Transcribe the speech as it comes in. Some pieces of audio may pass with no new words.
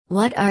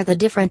What are the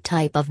different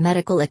type of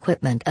medical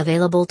equipment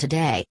available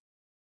today?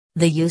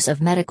 The use of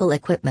medical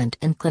equipment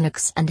in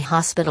clinics and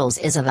hospitals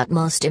is of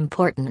utmost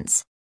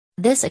importance.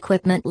 This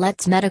equipment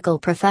lets medical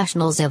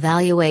professionals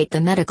evaluate the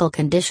medical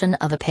condition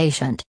of a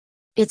patient.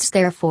 It's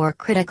therefore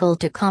critical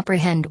to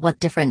comprehend what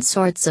different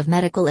sorts of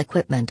medical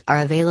equipment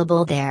are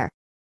available there.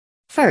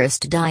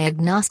 First,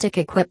 diagnostic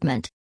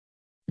equipment.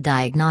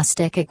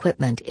 Diagnostic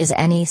equipment is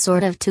any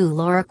sort of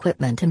tool or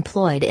equipment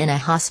employed in a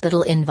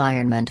hospital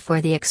environment for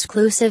the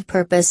exclusive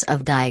purpose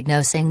of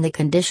diagnosing the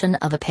condition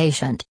of a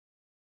patient.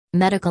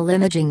 Medical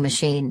imaging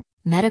machine.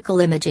 Medical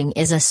imaging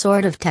is a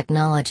sort of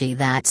technology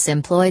that's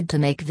employed to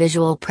make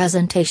visual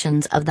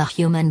presentations of the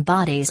human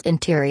body's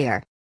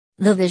interior.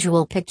 The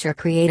visual picture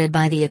created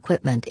by the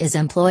equipment is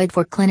employed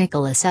for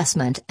clinical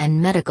assessment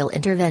and medical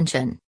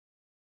intervention.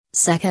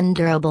 Second,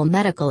 durable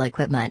medical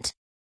equipment.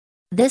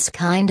 This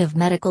kind of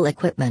medical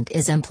equipment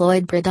is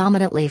employed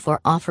predominantly for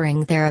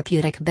offering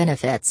therapeutic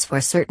benefits for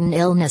certain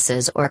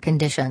illnesses or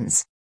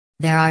conditions.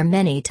 There are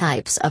many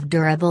types of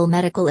durable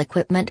medical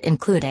equipment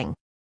including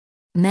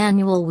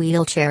manual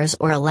wheelchairs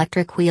or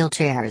electric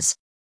wheelchairs,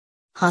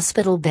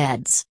 hospital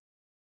beds,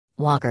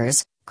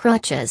 walkers,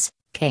 crutches,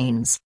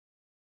 canes,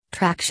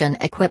 traction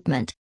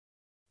equipment,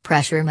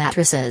 pressure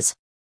mattresses,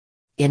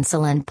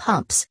 insulin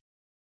pumps,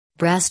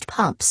 breast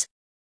pumps,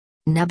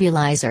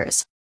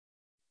 nebulizers,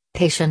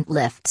 patient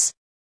lifts,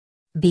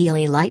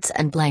 Beely lights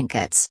and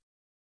blankets,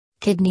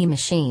 kidney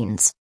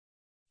machines,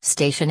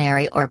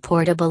 stationary or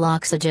portable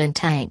oxygen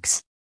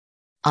tanks,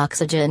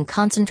 oxygen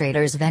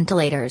concentrators,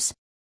 ventilators.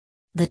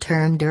 The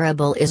term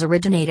durable is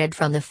originated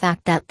from the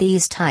fact that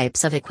these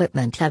types of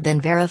equipment have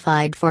been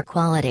verified for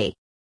quality.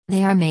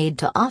 They are made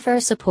to offer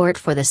support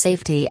for the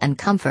safety and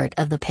comfort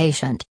of the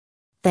patient.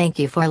 Thank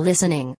you for listening.